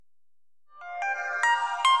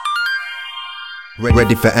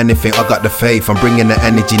Ready for anything, I got the faith. I'm bringing the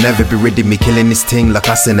energy, never be rid of me. Killing this thing like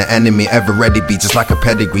I seen the enemy. Ever ready be just like a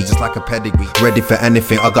pedigree, just like a pedigree. Ready for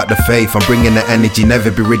anything, I got the faith. I'm bringing the energy,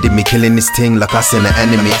 never be rid of me. Killing this thing like I seen the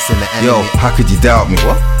enemy. Yo, how could you doubt me?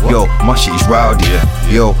 Yo, my shit is rowdy.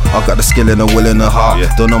 Yo, I got the skill and the will and the heart.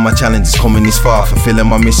 Don't know my challenges coming this far. Fulfilling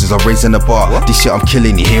my missions, I'm raising the bar. This shit I'm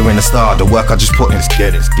killing, you hearing the star. The work I just put in.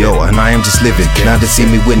 Yo, and I am just living. Now they see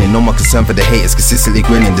me winning. No more concern for the haters, consistently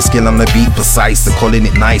grinning. The skill on the beat, precise. They're calling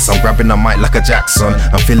it nice. I'm grabbing the mic like a Jackson.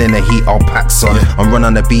 I'm feeling the heat, all packed, son. I'm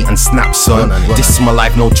running the beat and snap, son. This is my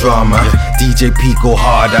life, no drama. DJ P, go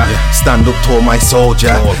harder. Stand up tall, my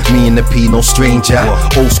soldier. Me and the P, no stranger.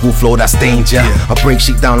 Old school flow, that's danger. I break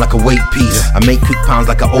shit down like a weight piece. I make quick pounds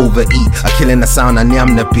like I overeat. I killing the sound, I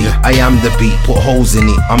am the beat. I am the beat, put holes in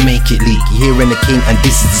it, I make it leak. You hearing the king and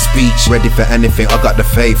this is the speech. Ready for anything, I got the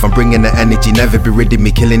faith. I'm bringing the energy, never be rid of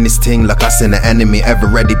me. Killing this thing like I seen the enemy. Ever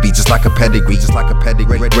ready be just like a pedigree, just like a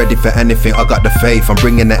pedigree. Ready for anything, I got the faith. I'm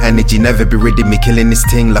bringing the energy, never be rid of me. Killing this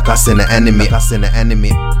thing like I seen the enemy. I seen the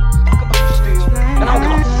enemy. And I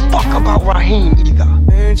don't give a fuck about Raheem either.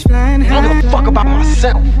 I don't give a fuck about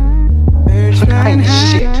myself. Look, I ain't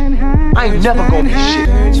shit. I ain't never gonna be shit.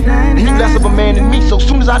 And you less of a man than me, so as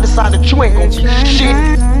soon as I decide that you ain't gonna be shit,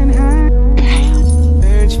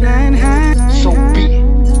 so be it.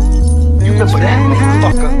 You remember that,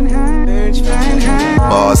 motherfucker.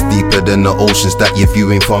 Bars deeper than the oceans that you're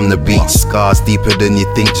viewing from the beach. Scars deeper than you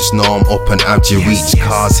think, just know I'm up and out your reach.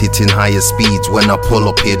 Cars hitting higher speeds, when I pull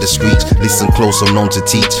up hear the screech. Listen close, I'm known to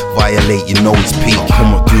teach. Violate, you know it's peak.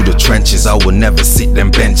 Come up through the trenches, I will never sit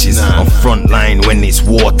them benches. I'm front line when it's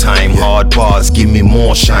wartime. Hard bars, give me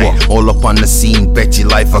more shine. All up on the scene, bet your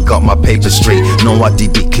life I got my paper straight. Know I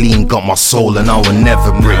did it clean, got my soul and I will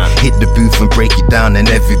never break. Hit the booth and break it down, and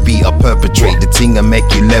every beat I perpetrate. The thing I make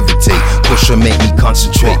you levitate, push and make me concentrate.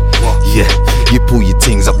 Yeah, you pull your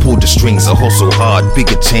things, I pull the strings. I hustle hard,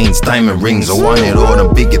 bigger chains, diamond rings. I wanted all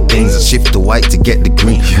them bigger things. I shift the white to get the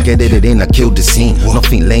green. Get it in, I kill the scene.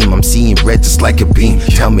 Nothing lame, I'm seeing red just like a beam.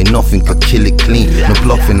 Tell me nothing, I kill it clean. No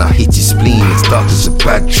bluffing, I hit your spleen. It's dark as a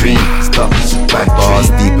bad dream. It's dark as a bad bars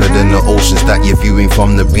deeper than the oceans that you're viewing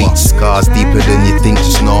from the beach. Scars deeper than you think,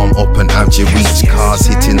 just know I'm up and out your reach. Cars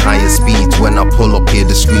hitting higher speeds, when I pull up hear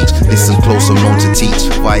the screech. Listen close, I'm known to teach.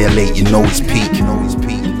 Violate, you know it's peak. You know it's peak.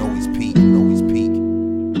 You know it's peak. You know it's peak.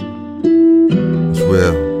 It's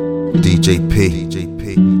real. DJ P.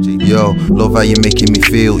 Yo, love how you making me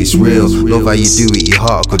feel, it's real. Love how you do it, your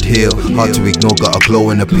heart could heal. Hard to ignore, got a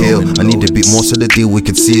glow and appeal. I need a bit more so the deal we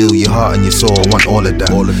could seal. Your heart and your soul, I want all of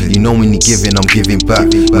that. You know when you're giving, I'm giving back.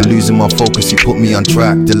 When losing my focus, you put me on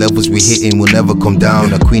track. The levels we hitting will never come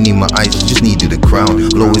down. A queen in my eyes, you just needed a crown.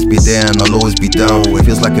 I'll always be there and I'll always be down. It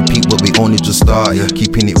feels like a peak but we only just start.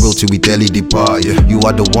 Keeping it real till we daily depart. You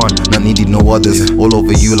are the one, not needing no others. All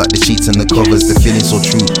over you like the sheets and the covers. The feeling so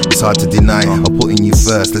true, it's hard to deny. I'm putting you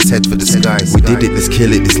first, let's head for the skies. We did it, let's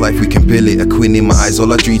kill it, this life we can build it. A queen in my eyes,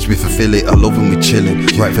 all our dreams we fulfill it. I love when we chilling,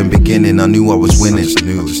 right from beginning I knew I was winning.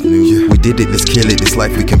 We did it, let's kill it, this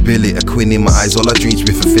life we can build it. A queen in my eyes, all our dreams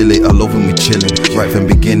we fulfill it. I love when we chilling, right from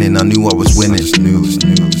beginning I knew I was winning.